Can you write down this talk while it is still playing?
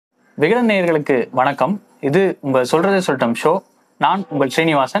விகடன் நேயர்களுக்கு வணக்கம். இது உங்கள் சொல்றதை சொல்லட்டும் ஷோ. நான் உங்கள்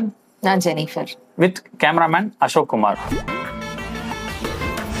ஸ்ரீனிவாசன். நான் Jennifer. With cameraman Ashok Kumar.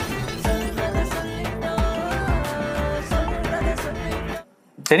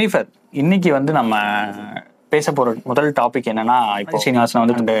 Jennifer, இன்னைக்கு நம்ம பேச போற முதல் டாபிக் என்னன்னா, இப்போ ஸ்ரீனிவாசன்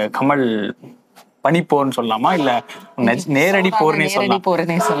வந்து இந்த கமல் பனிப்போர்னு சொல்லலாமா இல்ல நேரடி போர்னே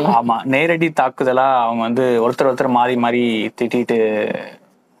சொல்லலாம். ஆமா, நேரடி தாக்குதலா அவங்க ஒருத்தர் மாறி மாறி திட்டிட்டு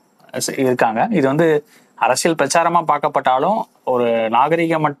இருக்காங்க. இது அரசியல் பிரச்சாரமா பார்க்கப்பட்டாலும் ஒரு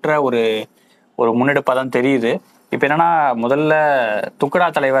நாகரிகமற்ற ஒரு முன்னெடுப்பாதான் தெரியுது. இப்ப என்னன்னா, முதல்ல துக்கடா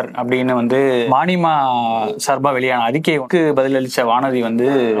தலைவர் அப்படின்னு மானிமா சார்பா வெளியான அறிக்கைக்கு பதிலளிச்ச வானதி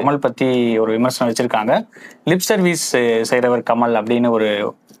கமல் பத்தி ஒரு விமர்சனம் வச்சிருக்காங்க. லிப் சர்வீஸ் செய்றவர் கமல் அப்படின்னு ஒரு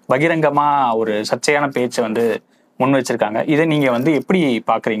பகிரங்கமா ஒரு சர்ச்சையான பேச்சை முன் வச்சிருக்காங்க. இதை நீங்க எப்படி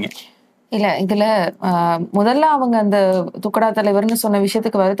பாக்குறீங்க? இல்ல, இதுல முதல்ல அவங்க அந்த துக்கடா தலைவர்னு சொன்ன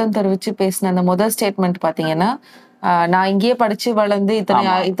விஷயத்துக்கு வருத்தம் தெரிவிச்சு பேசின அந்த முதல் ஸ்டேட்மெண்ட் பாத்தீங்கன்னா, நான் இங்கேயே படிச்சு வளர்ந்து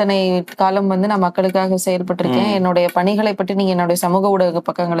இத்தனை காலம் நான் மக்களுக்காக செயல்பட்டிருக்கேன், என்னுடைய பணிகளை பற்றி நீங்க என்னுடைய சமூக ஊடக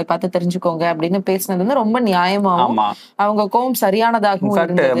பக்கங்களை பார்த்து தெரிஞ்சுக்கோங்க அப்படின்னு பேசினது ரொம்ப நியாயமாவும் அவங்க கோபம் சரியானதாகவும்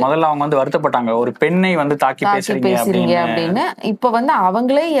முதல்ல அவங்க வருத்தப்பட்டாங்க, ஒரு பெண்ணை தாக்கி பேசுறீங்க அப்படின்னு. இப்ப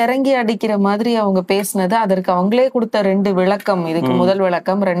அவங்களே இறங்கி அடிக்கிற மாதிரி அவங்க பேசினது, அதற்கு அவங்களே கொடுத்த 2 விளக்கம். இதுக்கு முதல்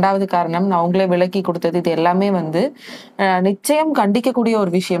விளக்கம், 2வது காரணம் அவங்களே விளக்கி கொடுத்தது. இது எல்லாமே நிச்சயம் கண்டிக்கக்கூடிய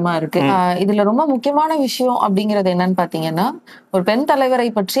ஒரு விஷயமா இருக்கு. இதுல ரொம்ப முக்கியமான விஷயம் அப்படிங்கறது என்னன்னு பாத்தீங்கன்னா, ஒரு பெண் தலைவரை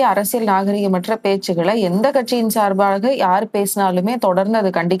பற்றி அரசியல் நாகரிகமற்ற பேச்சுகளை எந்த கட்சியின் சார்பாக யார் பேசினாலுமே தொடர்ந்து அது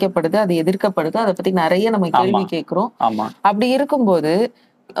கண்டிக்கப்படுது, அது எதிர்க்கப்படுது. அதை பத்தி நிறைய நம்ம கேள்வி கேட்கிறோம். அப்படி இருக்கும்போது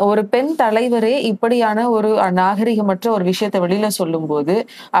ஒரு பெண் தலைவரே இப்படியான ஒரு நாகரிகமற்ற ஒரு விஷயத்த வெளியில சொல்லும் போது,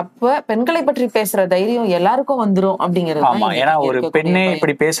 அப்ப பெண்களை பற்றி பேசுற தைரியம் எல்லாருக்கும் வந்துரும் அப்படிங்கிறது. ஏன்னா ஒரு பெண்ணே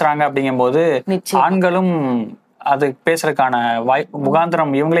இப்படி பேசுறாங்க அப்படிங்கும் போது ஆண்களும் அது பேசுறதுக்கான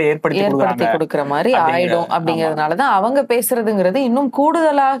முகாந்திரம் இவங்களே ஏற்படுத்தி கொடுக்கிற மாதிரி ஆயிடும். அப்படிங்கறதுனாலதான் அவங்க பேசுறதுங்கிறது இன்னும்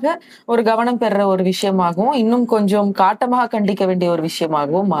கூடுதலாக ஒரு கவனம் பெற ஒரு விஷயமாகவும், இன்னும் கொஞ்சம் காட்டமாக கண்டிக்க வேண்டிய ஒரு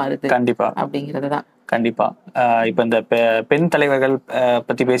விஷயமாகவும் மாறுது. கண்டிப்பா அப்படிங்கிறதுதான். கண்டிப்பா. இப்ப இந்த பெண் தலைவர்கள்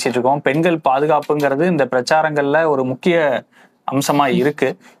பத்தி பேசிட்டு இருக்கோம். பெண்கள் பாதுகாப்புங்கிறது இந்த பிரச்சாரங்கள்ல ஒரு முக்கிய அம்சமா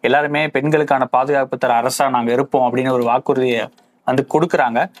இருக்கு. எல்லாருமே பெண்களுக்கான பாதுகாப்பு தர அரசா நாங்க இருப்போம் அப்படின்னு ஒரு வாக்குறுதியை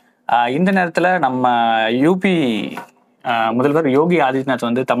கொடுக்குறாங்க. இந்த நேரத்துல நம்ம யூபி முதல்வர் யோகி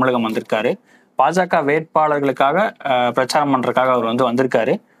ஆதித்யநாத் தமிழகம் வந்திருக்காரு. பாஜக வேட்பாளர்களுக்காக பிரச்சாரம் பண்றதுக்காக அவர்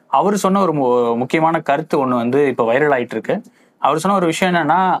வந்திருக்காரு. அவர் சொன்ன ஒரு முக்கியமான கருத்து ஒண்ணு இப்ப வைரல் ஆயிட்டு இருக்கு. அவர் சொன்ன ஒரு விஷயம்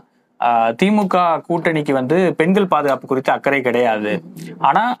என்னன்னா, திமுக கூட்டணிக்கு பெண்கள் பாதுகாப்பு குறித்து அக்கறை கிடையாது.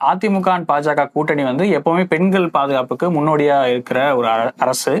 ஆனா அதிமுக பாஜக கூட்டணி எப்பவுமே பெண்கள் பாதுகாப்புக்கு முன்னோடியா இருக்கிற ஒரு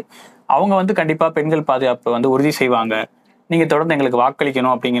அரசு. அவங்க கண்டிப்பா பெண்கள் பாதுகாப்பு உறுதி செய்வாங்க, நீங்க தொடர்ந்து எங்களுக்கு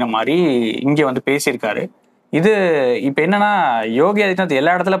வாக்களிக்கணும் அப்படிங்கிற மாதிரி இங்க பேசியிருக்காரு. இது இப்ப என்னன்னா, யோகி ஆதித்யநாத்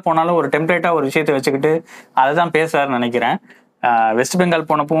எல்லா இடத்துல போனாலும் ஒரு டெம்ப்ளேட்டா ஒரு விஷயத்தை வச்சுக்கிட்டு அதை தான் பேசுறாருன்னு நினைக்கிறேன். வெஸ்ட் பெங்கால்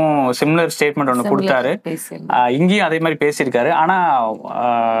போனப்பும் சிமிலர் ஸ்டேட்மெண்ட் ஒண்ணு கொடுத்தாரு. இங்கேயும் அதே மாதிரி பேசியிருக்காரு. ஆனா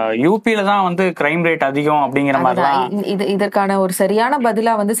யூபியில தான் கிரைம் ரேட் அதிகம் அப்படிங்கிற மாதிரிதான். இதற்கான ஒரு சரியான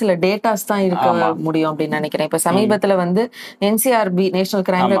பதிலா சில டேட்டாஸ் தான் இருக்க முடியும் அப்படின்னு நினைக்கிறேன். இப்ப சமீபத்துல NCRB, national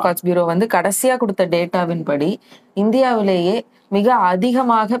crime records bureau கடைசியா கொடுத்த டேட்டாவின் படி இந்தியாவிலேயே மிக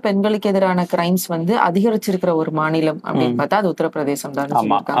அதிகமாக பெண்களுக்கு எதிரான கிரைம்ஸ் அதிகரிச்சிருக்கிற ஒரு மாநிலம் அப்படின்னு பார்த்தா அது உத்தரப்பிரதேசம் தான்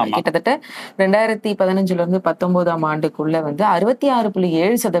சொல்லியிருக்காங்க. கிட்டத்தட்ட 2015 இருந்து 19ஆம் ஆண்டுக்குள்ள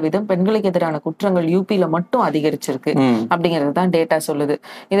 66.7% பெண்களுக்கு எதிரான குற்றங்கள் யூபியில மட்டும் அதிகரிச்சிருக்கு அப்படிங்கிறது தான் டேட்டா சொல்லுது.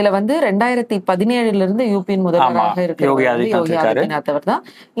 இதுல 2017 இருந்து யூபியின் முதல்வராக இருக்கிற யோகி ஆதித்யநாத் அவர் தான்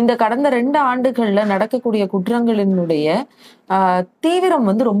இந்த கடந்த 2 ஆண்டுகள்ல நடக்கக்கூடிய குற்றங்களினுடைய தீவிரம்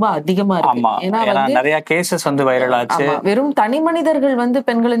ரொம்ப அதிகமா இருக்கு. ஏன்னா நிறைய கேசஸ் வைரல் ஆச்சு. வெறும் தனி மனிதர்கள்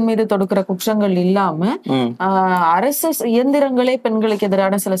பெண்களின் மீது தொடுக்கிற குற்றங்கள் இல்லாம அரசு இயந்திரங்களே பெண்களுக்கு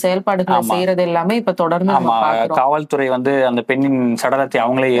எதிரான சில செயல்பாடுகளை செய்யறது எல்லாமே இப்ப தொடர்ந்து காவல்துறை அந்த பெண்ணின் சடலத்தை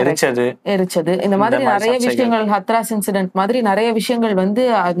அவங்களே எரிச்சது இந்த மாதிரி நிறைய விஷயங்கள், ஹத்ராஸ் இன்சிடென்ட் மாதிரி நிறைய விஷயங்கள்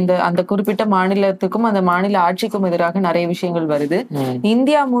அந்த குறிப்பிட்ட மாநிலத்துக்கும் அந்த மாநில ஆட்சிக்கும் எதிராக நிறைய விஷயங்கள் வருது.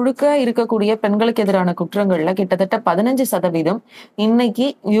 இந்தியா முழுக்க இருக்கக்கூடிய பெண்களுக்கு எதிரான குற்றங்கள்ல கிட்டத்தட்ட 15% இன்னைக்கு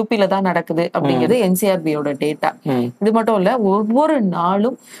யூபில தான் நடக்குது அப்படிங்கிறது NCRBயோட டேட்டா. இது மட்டும் இல்ல, ஒவ்வொரு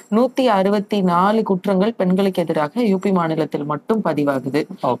நாளும் 164 குற்றங்கள் பெண்களுக்கு எதிராக யூபி மாநிலத்தில் மட்டும் பதிவாகுது.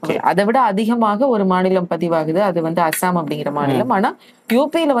 அதை விட அதிகமாக ஒரு மாநிலம் பதிவாகுது, அது அசாம் அப்படிங்கிற மாநிலம். ஆனா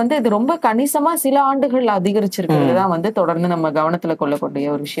யூபியில இது ரொம்ப கணிசமா சில ஆண்டுகள் அதிகரிச்சிருக்கிறது தான் தொடர்ந்து நம்ம கவனத்துல கொள்ளக்கூடிய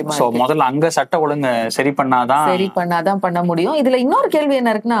ஒரு விஷயமா. முதல்ல அங்க சட்ட ஒழுங்கு சரி பண்ணாதான் பண்ண முடியும். இதுல இன்னொரு கேள்வி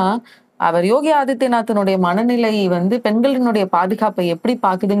என்ன இருக்குன்னா, அவர் யோகி ஆதித்யநாத்தினுடைய மனநிலை வந்து பெண்களினுடைய பாதுகாப்பை எப்படி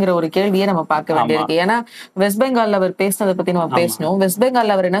பாக்குதுங்கிற ஒரு கேள்வியை நம்ம பார்க்க வேண்டியிருக்கு. ஏன்னா வெஸ்ட் பெங்கால்ல அவர் பேசினதை பத்தி நம்ம பேசணும். வெஸ்ட்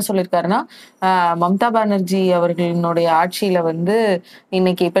பெங்கால்ல அவர் என்ன சொல்லியிருக்காருன்னா, மம்தா பானர்ஜி அவர்களினுடைய ஆட்சியில வந்து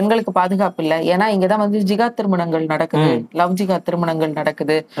இன்னைக்கு பெண்களுக்கு பாதுகாப்பு இல்லை. ஏன்னா இங்கதான் வந்து ஜிகாத் திருமணங்கள் நடக்குது, லவ் ஜிகாத் திருமணங்கள்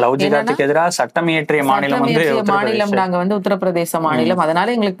நடக்குது. லவ் ஜிகாத்துக்கு எதிராக சட்டம் இயற்றிய மாநிலம் நாங்க வந்து உத்தரப்பிரதேச மாநிலம்,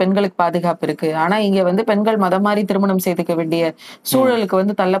 அதனால எங்களுக்கு பெண்களுக்கு பாதுகாப்பு இருக்கு. ஆனா இங்க வந்து பெண்கள் மதம் மாறி திருமணம் செய்துக்க வேண்டிய சூழலுக்கு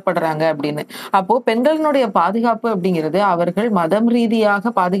வந்து தள்ளப்படுறாங்க அப்படின்னு. அப்போ பெண்களினுடைய பாதுகாப்பு அப்படிங்கிறது அவர்கள் மதம்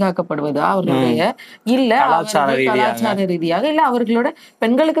ரீதியாக பாதுகாக்கப்படுவதா, அவர்களுடைய இல்ல கலாச்சார ரீதியாக, இல்ல அவர்களோட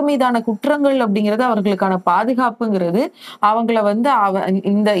பெண்களுக்கு மீதான குற்றங்கள் அப்படிங்கிறது அவர்களுக்கான பாதுகாப்புங்கிறது அவங்கள வந்து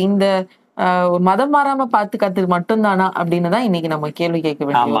இந்த இந்த மதம் மாறாம பாத்துக்கிறது மட்டும்தானா அப்படின்னு தான் இன்னைக்கு நம்ம கேள்வி கேட்க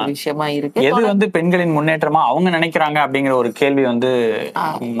வேண்டிய ஒரு விஷயமா இருக்கு. எது வந்து பெண்களின் முன்னேற்றமா அவங்க நினைக்கிறாங்க அப்படிங்கிற ஒரு கேள்வி வந்து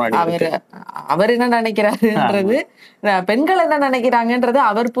அவர் என்ன நினைக்கிறாருன்றது, பெண்கள் என்ன நினைக்கிறாங்கன்றது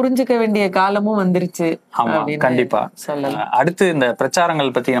அவர் புரிஞ்சுக்க வேண்டிய காலமும் வந்துருச்சு. கண்டிப்பா சொல்லலாம். அடுத்து இந்த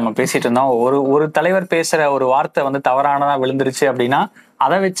பிரச்சாரங்கள் பத்தி நம்ம பேசிட்டு இருந்தோம். ஒரு தலைவர் பேசுற ஒரு வார்த்தை வந்து தவறானதா விழுந்துருச்சு அப்படின்னா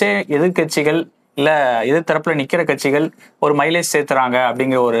அதை வச்சே எதிர்கட்சிகள் இல்ல எதிர்த்தரப்புல நிக்கிற கட்சிகள் ஒரு மைலேஜ் சேர்த்துறாங்க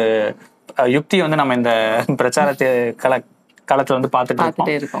அப்படிங்கிற ஒரு யுக்தி வந்து நம்ம இந்த பிரச்சாரத்தை களத்துல வந்து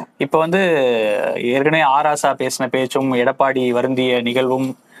பார்த்துட்டு இருக்கோம். இப்ப வந்து ஏற்கனவே ஆராசா பேசின பேச்சும் எடப்பாடி வருந்திய நிகழ்வும்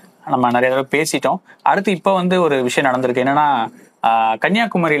நம்ம நிறைய தடவை பேசிட்டோம். அடுத்து இப்ப வந்து ஒரு விஷயம் நடந்திருக்கு. என்னன்னா,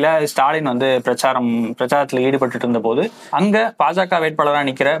 கன்னியாகுமரியில ஸ்டாலின் வந்து பிரச்சாரத்துல ஈடுபட்டு இருந்த போது அங்க பாஜக வேட்பாளராக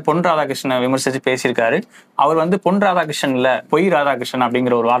நிக்கிற பொன் ராதாகிருஷ்ணனை விமர்சிச்சு பேசியிருக்காரு. அவர் வந்து பொன் ராதாகிருஷ்ணன் இல்ல, பொய் ராதாகிருஷ்ணன்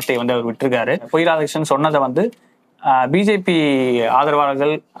அப்படிங்கிற ஒரு வார்த்தையை வந்து அவர் விட்டுருக்காரு. பொய் ராதாகிருஷ்ணன் சொன்னதை வந்து பிஜேபி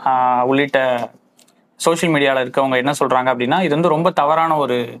ஆதரவாளர்கள் உள்ளிட்ட சோசியல் மீடியால இருக்கவங்க என்ன சொல்றாங்க அப்படின்னா, இது வந்து ரொம்ப தவறான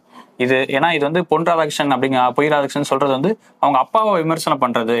ஒரு இது. ஏன்னா இது வந்து பொன் ராதாகிருஷ்ணன் அப்படிங்கிற பொய் ராதாகிருஷ்ணன் சொல்றது வந்து அவங்க அப்பாவை விமர்சனம்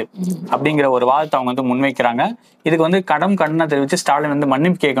பண்றது அப்படிங்கிற ஒரு வாதத்தை அவங்க வந்து முன்வைக்கிறாங்க. இதுக்கு வந்து கண்டனம் தெரிவிச்சு ஸ்டாலின் வந்து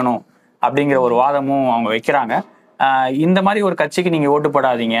மன்னிப்பு கேட்கணும் அப்படிங்கிற ஒரு வாதமும் அவங்க வைக்கிறாங்க. இந்த மாதிரி ஒரு கட்சிக்கு நீங்க ஓட்டு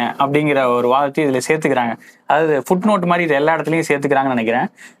போடாதீங்க அப்படிங்கிற ஒரு வாதத்தையும் இதுல சேர்த்துக்கிறாங்க. அதாவது ஃபுட் நோட் மாதிரி இது எல்லா இடத்துலயும் சேர்த்துக்கிறாங்கன்னு நினைக்கிறேன்.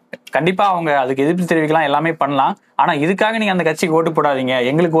 கண்டிப்பா அவங்க அதுக்கு எதிர்ப்பு தெரிவிக்கலாம், எல்லாமே பண்ணலாம். ஆனா இதுக்காக நீங்க அந்த கட்சிக்கு ஓட்டு போடாதீங்க,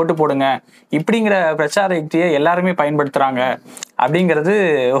 எங்களுக்கு ஓட்டு போடுங்க இப்படிங்கிற பிரச்சார யுக்தியை எல்லாருமே பயன்படுத்துறாங்க அப்படிங்கிறது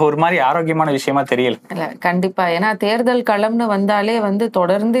ஒரு மாதிரி ஆரோக்கியமான விஷயமா தெரியல. இல்ல கண்டிப்பா. ஏன்னா தேர்தல் களம்னு வந்தாலே வந்து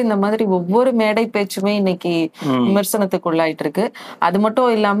தொடர்ந்து இந்த மாதிரி ஒவ்வொரு மேடை பேச்சுமே இன்னைக்கு விமர்சனத்துக்குள்ளாயிட்டு இருக்கு. அது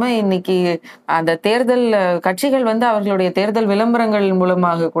மட்டும் இல்லாம இன்னைக்கு அந்த தேர்தல் கட்சிகள் வந்து அவர்களுடைய தேர்தல் விளம்பரங்கள்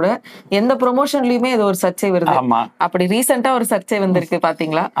மூலமாக கூட எந்த ப்ரொமோஷன்லயுமே இது ஒரு சர்ச்சை வருது. அப்படி ரீசெண்டா ஒரு சர்ச்சை வந்திருக்கு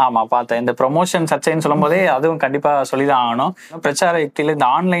பாத்தீங்களா? ஆமா பார்த்தேன். இந்த ப்ரொமோஷன் சர்ச்சைன்னு சொல்லும் போதே அதுவும் கண்டிப்பா சொல்லிதான் ஆகணும். பிரச்சார யுக்தியில இந்த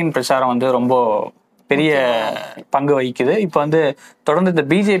ஆன்லைன் பிரச்சாரம் வந்து ரொம்ப பெரிய பங்கு வகிக்குது. இப்ப வந்து தொடர்ந்து இந்த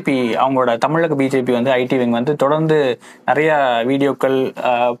பிஜேபி, அவங்களோட தமிழக பிஜேபி வந்து ஐடி விங் வந்து தொடர்ந்து நிறைய வீடியோக்கள்,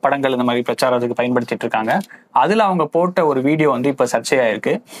 படங்கள் இந்த மாதிரி பிரச்சாரத்துக்கு பயன்படுத்திட்டு இருக்காங்க. அதுல அவங்க போட்ட ஒரு வீடியோ வந்து இப்ப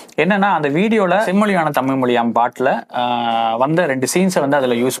சர்ச்சையாயிருக்கு. என்னன்னா, அந்த வீடியோல செம்மொழியான தமிழ் மொழியாம் பாட்டுல வந்த 2 சீன்ஸை வந்து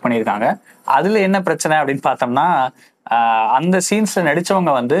அதுல யூஸ் பண்ணியிருக்காங்க. அதுல என்ன பிரச்சனை அப்படின்னு பார்த்தோம்னா, அந்த சீன்ஸ்ல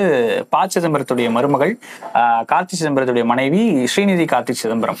நடிச்சவங்க வந்து ப. சிதம்பரத்துடைய மருமகள், கார்த்தி சிதம்பரத்துடைய மனைவி ஸ்ரீநிதி கார்த்தி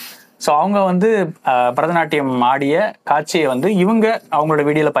சிதம்பரம். ஸோ அவங்க வந்து பரதநாட்டியம் ஆடிய காட்சியை வந்து இவங்க அவங்களோட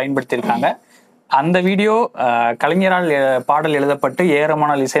வீடியோல பயன்படுத்தியிருக்காங்க. அந்த வீடியோ கலைஞரால் பாடல் எழுதப்பட்டு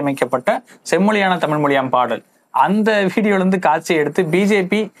ஏரமானால் இசையமைக்கப்பட்ட செம்மொழியான தமிழ் மொழியாம் பாடல், அந்த வீடியோல இருந்து காட்சியை எடுத்து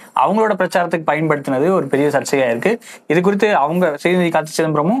பிஜேபி அவங்களோட பிரச்சாரத்துக்கு பயன்படுத்தினது ஒரு பெரிய சர்ச்சையா இருக்கு. இது குறித்து அவங்க ஸ்ரீநிதி கார்த்தி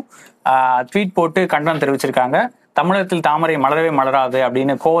சிதம்பரமும் ட்வீட் போட்டு கண்டனம் தெரிவிச்சிருக்காங்க. தமிழகத்தில் தாமரை மலரவே மலராது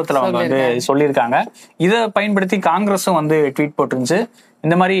அப்படின்னு கோவத்துல அவங்க வந்து சொல்லியிருக்காங்க. இதை பயன்படுத்தி காங்கிரஸும் வந்து ட்வீட் போட்டுருந்துச்சு.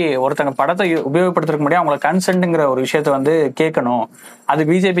 இந்த மாதிரி ஒருத்தங்க படத்தை உபயோகப்படுத்துறதுக்கு முடியாது, அவங்கள கன்சென்ட்ங்கிற ஒரு விஷயத்த வந்து கேட்கணும், அது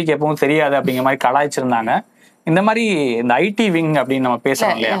பிஜேபிக்கு எப்பவும் தெரியாது அப்படிங்கிற மாதிரி கலாய்ச்சிருந்தாங்க. இந்த மாதிரி இந்த ஐடி விங் அப்படின்னு நம்ம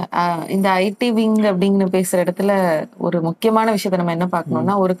பேசணும் இல்லையா? இந்த ஐடி விங் அப்படின்னு பேசுற இடத்துல ஒரு முக்கியமான விஷயத்த நம்ம என்ன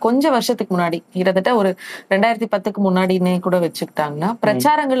பார்க்கணும்னா, ஒரு கொஞ்சம் வருஷத்துக்கு முன்னாடி, கிட்டத்தட்ட ஒரு 2010க்கு முன்னாடினே கூட வச்சுக்கிட்டாங்கன்னா,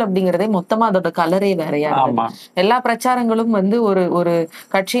 பிரச்சாரங்கள் அப்படிங்கறதே மொத்தமா அதோட கலரே வேறையா. எல்லா பிரச்சாரங்களும் வந்து ஒரு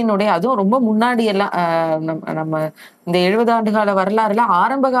கட்சியினுடைய, அதுவும் ரொம்ப முன்னாடி எல்லாம் நம்ம இந்த 70 ஆண்டு கால வரலாறுல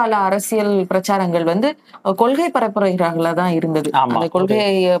ஆரம்ப கால அரசியல் பிரச்சாரங்கள் வந்து கொள்கை பரப்புரைகளாக தான் இருந்தது. அந்த கொள்கையை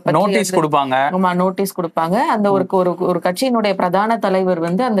நோட்டீஸ் கொடுப்பாங்க. அந்த ஒரு கட்சியினுடைய பிரதான தலைவர்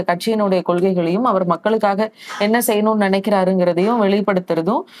வந்து அந்த கட்சியினுடைய கொள்கைகளையும் அவர் மக்களுக்காக என்ன செய்யணும்னு நினைக்கிறாருங்கிறதையும்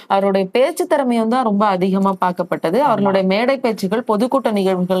வெளிப்படுத்துறதும், அவருடைய பேச்சு திறமையும் தான் ரொம்ப அதிகமா பார்க்கப்பட்டது. அவர்களுடைய மேடை பேச்சுகள், பொதுக்கூட்ட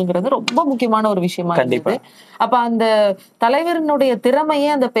நிகழ்வுகள்ங்கிறது ரொம்ப முக்கியமான ஒரு விஷயமா இருந்தது. அப்ப அந்த தலைவரினுடைய திறமையே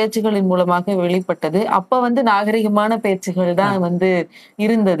அந்த பேச்சுகளின் மூலமாக வெளிப்பட்டது. அப்ப வந்து நாகரிகமான பேச்சுகள் தான் வந்து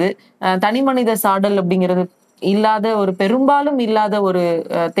இருந்தது. தனி மனித சாடல் அப்படிங்கிறது இல்லாத ஒரு பெரும்பாலும் இல்லாத ஒரு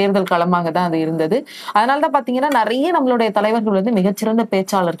தேர்தல் களமாக தான் அது இருந்தது. அதனாலதான் பாத்தீங்கன்னா நிறைய நம்மளுடைய தலைவர்கள் வந்து மிகச்சிறந்த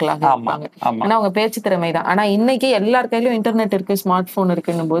பேச்சாளர்களாக இருப்பாங்க. ஏன்னா அவங்க பேச்சு திறமை தான். ஆனா இன்னைக்கு எல்லார் கையிலும் இன்டர்நெட் இருக்கு, ஸ்மார்ட் போன்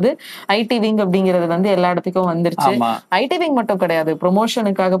இருக்குன்னும் போது ஐடி விங் அப்படிங்கிறது வந்து எல்லா இடத்துக்கும் வந்துருச்சு. ஐடி விங் மட்டும் கிடையாது,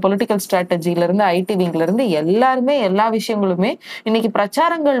 ப்ரொமோஷனுக்காக பொலிட்டிக்கல் ஸ்ட்ராட்டஜில இருந்து ஐடி விங்ல இருந்து எல்லாருமே எல்லா விஷயங்களுமே இன்னைக்கு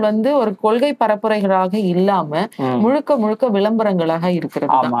பிரச்சாரங்கள் வந்து ஒரு கொள்கை பரப்புரைகளாக இல்லாம முழுக்க முழுக்க விளம்பரங்களாக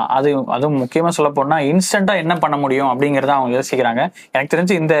இருக்கிறது. ஆமா, அதுவும் முக்கியமா சொல்ல போனா இன்ஸ்டன்டா என்ன பண்ண முடியும் அப்படிங்கறத அவங்க யோசிக்கிறாங்க. எனக்கு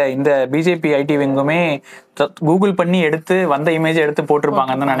தெரிஞ்சு இந்த பிஜேபி ஐடி விங்குமே கூகுள் பண்ணி எடுத்து வந்த இமேஜ் எடுத்து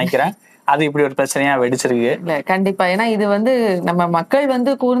போட்டிருப்பாங்கன்னு நினைக்கிறேன். அது இப்படி ஒரு பிரச்சனையா வெடிச்சிருக்கு. இல்ல கண்டிப்பா, ஏன்னா இது வந்து நம்ம மக்கள்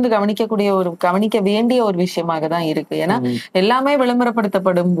வந்து கூர்ந்து கவனிக்க வேண்டிய ஒரு விஷயமாக தான் இருக்கு. ஏன்னா எல்லாமே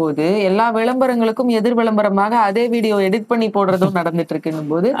விளம்பரப்படுத்தப்படும் போது எல்லா விளம்பரங்களுக்கும் எதிர் விளம்பரமாக அதே வீடியோ எடிட் பண்ணி போடுறதும் நடந்துட்டு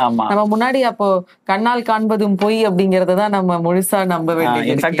இருக்குன்னும் போது நம்ம முன்னாடி அப்போ கண்ணால் காண்பதும் பொய் அப்படிங்கறத தான் நம்ம முழுசா நம்ப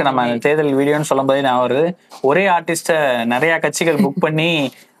வேண்டியது. இன்ஃபேக்ட் நம்ம தேர்தல் வீடியோன்னு சொல்லும் போதே நான் ஒரே ஆர்டிஸ்ட நிறைய கட்சிகள் புக் பண்ணி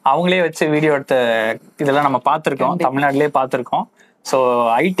அவங்களே வச்சு வீடியோ எடுத்த இதெல்லாம் நம்ம பார்த்திருக்கோம், தமிழ்நாட்டிலேயே பார்த்திருக்கோம். ஸோ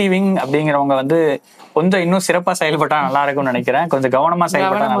ஐடி விங் அப்படிங்கிறவங்க வந்து கொஞ்சம் இன்னும் சிறப்பா செயல்பட்டா நல்லா இருக்கும்னு நினைக்கிறேன். கொஞ்சம் கவனமா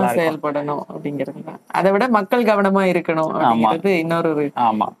செயல்படணும் அப்படிங்கிறது தான். அதை விட மக்கள் கவனமா இருக்கணும் அப்படிங்கிறது இன்னொரு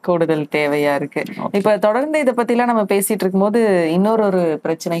கூடுதல் தேவையா இருக்கு. இப்ப தொடர்ந்து இதை பத்தி எல்லாம் நம்ம பேசிட்டு இருக்கும்போது இன்னொரு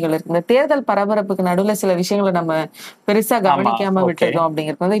பிரச்சனைகள் இருக்கு. இந்த தேர்தல் பரபரப்புக்கு நடுவுல சில விஷயங்களை நம்ம பெருசா கவனிக்காம விட்டுருக்கோம்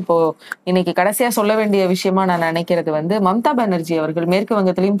அப்படிங்கிறது வந்து இப்போ இன்னைக்கு கடைசியா சொல்ல வேண்டிய விஷயமா நான் நினைக்கிறது வந்து மம்தா பானர்ஜி அவர்கள் மேற்கு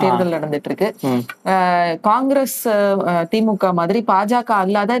வங்கத்திலயும் தேர்தல் நடந்துட்டு இருக்கு. காங்கிரஸ் திமுக மாதிரி பாஜக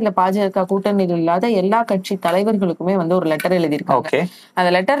அல்லாத இல்ல பாஜக கூட்டணியில் இல்லாத எல்லா கட்சி தலைவர்களுக்குமே வந்து ஒரு லெட்டர் எழுதியிருக்காங்க. அந்த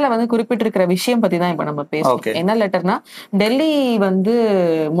லெட்டர்ல வந்து குறிப்பிட்டிருக்கிற விஷயம் பத்தி தான் இப்ப நம்ம பேசுவோம். என்ன லெட்டர்னா, டெல்லி வந்து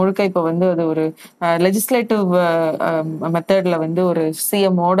முழுக்க இப்ப வந்து அது ஒரு லெஜிஸ்லேட்டிவ் மெத்தட்ல வந்து ஒரு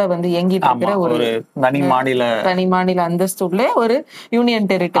சிஎம்மோட வந்து இயங்கிட்டு இருக்கிற ஒரு தனி மாநில அந்தஸ்துள்ள ஒரு யூனியன்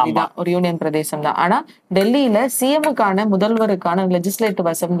டெரிட்டரி தான், ஒரு யூனியன் பிரதேசம் தான். ஆனா டெல்லியில சிஎம்முக்கான முதல்வருக்கான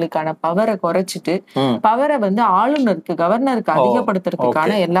லெஜிஸ்லேட்டிவ் அசம்பிளிக்கான பவரை குறைச்சிட்டு பவரை வந்து ஆளுநருக்கு கவர்னருக்கு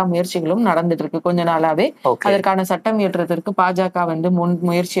அதிகப்படுத்துறதுக்கான எல்லா முயற்சிகளும் நடந்துட்டு இருக்கு கொஞ்ச நாளாவே. அதற்கான சட்டம் இயற்றுவதற்கு பாஜக வந்து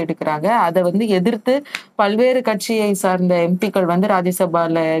முயற்சி எடுக்கிறாங்க. அதை வந்து எதிர்த்து பல்வேறு கட்சியை சார்ந்த எம்பிக்கள் வந்து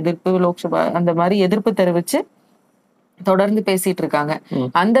ராஜ்யசபால எதிர்ப்பு, லோக்சபா அந்த மாதிரி எதிர்ப்பு தெரிவிச்சு தொடர்ந்து பேசிட்டு இருக்காங்க.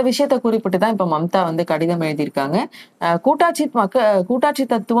 அந்த விஷயத்த குறிப்பிட்டுதான் இப்ப மம்தா வந்து கடிதம் எழுதியிருக்காங்க. கூட்டாட்சி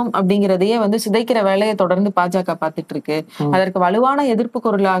தத்துவம் அப்படிங்கிறதையே வந்து சிதைக்கிற வேலையை தொடர்ந்து பாஜக பார்த்துட்டு இருக்கு. அதற்கு வலுவான எதிர்ப்பு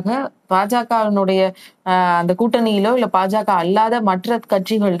குரலாக பாஜகனுடைய அந்த கூட்டணியிலோ இல்ல பாஜக அல்லாத மற்ற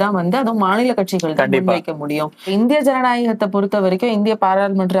கட்சிகள் தான் வந்து, அதுவும் மாநில கட்சிகள் தான் முன்வைக்க முடியும். இந்திய ஜனநாயகத்தை பொறுத்த வரைக்கும், இந்திய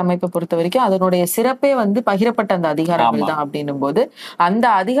பாராளுமன்ற அமைப்பை பொறுத்த வரைக்கும் அதனுடைய சிறப்பே வந்து பகிரப்பட்ட அந்த அதிகாரங்கள் தான் அப்படின்னும் போது அந்த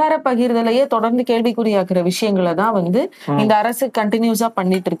அதிகார பகிர்தலையே தொடர்ந்து கேள்விக்குறியாக்குற விஷயங்களை தான் வந்து இந்த அரசு கண்டினியூஸா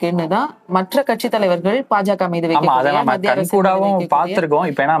பண்ணிட்டு இருக்குன்னு தான் மற்ற கட்சி தலைவர்கள் பாஜக மீது பார்த்திருக்கோம்.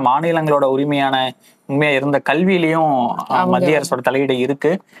 இப்ப ஏன்னா மாநிலங்களோட உண்மையா இருந்த கல்வியிலயும் மத்திய அரசோட தலையீடு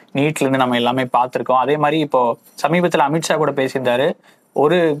இருக்கு. நீட்ல இருந்து நம்ம எல்லாமே பார்த்திருக்கோம். அதே மாதிரி இப்போ சமீபத்துல அமித்ஷா கூட பேசியிருந்தாரு,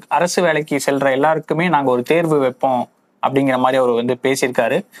 ஒரு அரசு வேலைக்கு செல்ற எல்லாருக்குமே நாங்க ஒரு தேர்வு வைப்போம் அப்படிங்கிற மாதிரி அவர் வந்து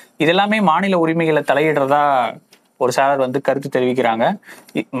பேசியிருக்காரு. இதெல்லாமே மாநில உரிமைகளை தலையிடுறதா ஒரு சாரர் வந்து கருத்து தெரிவிக்கிறாங்க.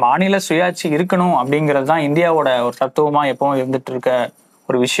 மாநில சுயாட்சி இருக்கணும் அப்படிங்கிறது தான் இந்தியாவோட ஒரு தத்துவமா எப்பவும் இருந்துட்டு இருக்க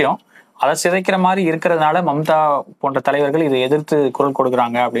ஒரு விஷயம். அதை சிதைக்கிற மாதிரி இருக்கிறதுனால மம்தா போன்ற தலைவர்கள் இதை எதிர்த்து குரல்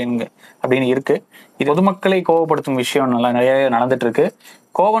கொடுக்குறாங்க அப்படின்னு இருக்கு. இது பொதுமக்களை கோவப்படுத்தும் விஷயம் நிறைய நடந்துட்டு இருக்கு.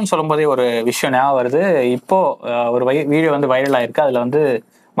 கோவம்னு சொல்லும் போதே ஒரு விஷயம் ஞாபகம் வருது. இப்போ ஒரு வீடியோ வந்து வைரல் ஆயிருக்கு. அதுல வந்து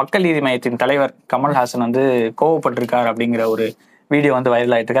மக்கள் நீதி மையத்தின் தலைவர் கமல்ஹாசன் வந்து கோவப்பட்டிருக்காரு அப்படிங்கிற ஒரு வீடியோ வந்து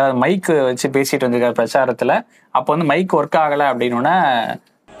வைரல் ஆயிட்டு இருக்கு. அது மைக்கு வச்சு பேசிட்டு இருந்திருக்காரு பிரச்சாரத்துல. அப்போ வந்து மைக் ஒர்க் ஆகலை அப்படின்னோடனே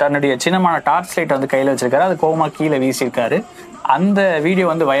தன்னுடைய சின்னமான டார்ச் லைட் வந்து கையில வச்சிருக்காரு. அது கோவமா கீழே வீசியிருக்காரு. அந்த வீடியோ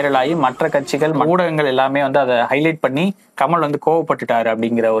வந்து வைரல் ஆகி மற்ற கட்சிகள், ஊடகங்கள் எல்லாமே வந்து அதை ஹைலைட் பண்ணி கமல் வந்து கோவப்பட்டுட்டாரு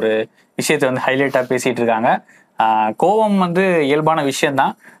அப்படிங்கிற ஒரு விஷயத்த வந்து ஹைலைட்டா பேசிட்டு இருக்காங்க. கோவம் வந்து இயல்பான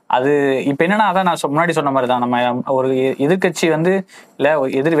விஷயம்தான். அது இப்ப என்னன்னா, அதான் நான் முன்னாடி சொன்ன மாதிரி தான், நம்ம ஒரு எதிர்கட்சி வந்து இல்ல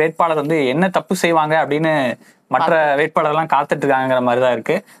எதிர் வேட்பாளர் வந்து என்ன தப்பு செய்வாங்க அப்படின்னு மற்ற வேட்பாளர்லாம் காத்துட்டு இருக்காங்கிற மாதிரிதான்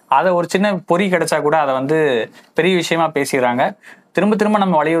இருக்கு. அதை ஒரு சின்ன பொறி கிடைச்சா கூட அதை வந்து பெரிய விஷயமா பேசிடுறாங்க. திரும்ப திரும்ப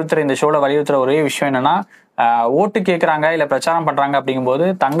நம்ம இந்த ஷோல வலியுறுத்துற ஒரே விஷயம் என்னன்னா, ஓட்டு கேட்கறாங்க இல்ல பிரச்சாரம் பண்றாங்க அப்படிங்கும்போது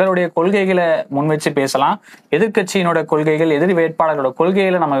தங்களுடைய கொள்கைகளை முன் வச்சு பேசலாம். எதிர்கட்சியினோட கொள்கைகள், எதிர் வேட்பாளர்களோட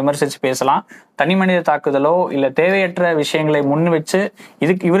கொள்கைகளை நம்ம விமர்சிச்சு பேசலாம். தனி மனித தாக்குதலோ இல்ல தேவையற்ற விஷயங்களை முன் வச்சு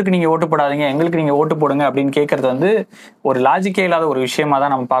இவருக்கு நீங்க ஓட்டு போடாதீங்க, எங்களுக்கு நீங்க ஓட்டு போடுங்க அப்படின்னு கேட்கறது வந்து ஒரு லாஜிக்கே இல்லாத ஒரு விஷயமா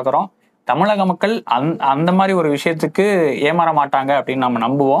தான் நம்ம பாக்குறோம். தமிழக மக்கள் அந்த மாதிரி ஒரு விஷயத்துக்கு ஏமாற மாட்டாங்க அப்படின்னு நம்ம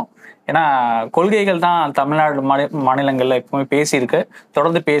நம்புவோம். ஏன்னா கொள்கைகள் தான் தமிழ்நாடு மாநிலங்கள்ல எப்பவுமே பேசியிருக்கு,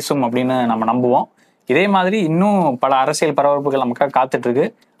 தொடர்ந்து பேசும் அப்படின்னு நம்ம நம்புவோம். இதே மாதிரி இன்னும் பல அரசியல் பரபரப்புகள் நமக்காக காத்துட்டு இருக்கு.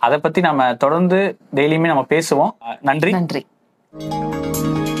 அதை பத்தி நம்ம தொடர்ந்து டெய்லியுமே நம்ம பேசுவோம். நன்றி.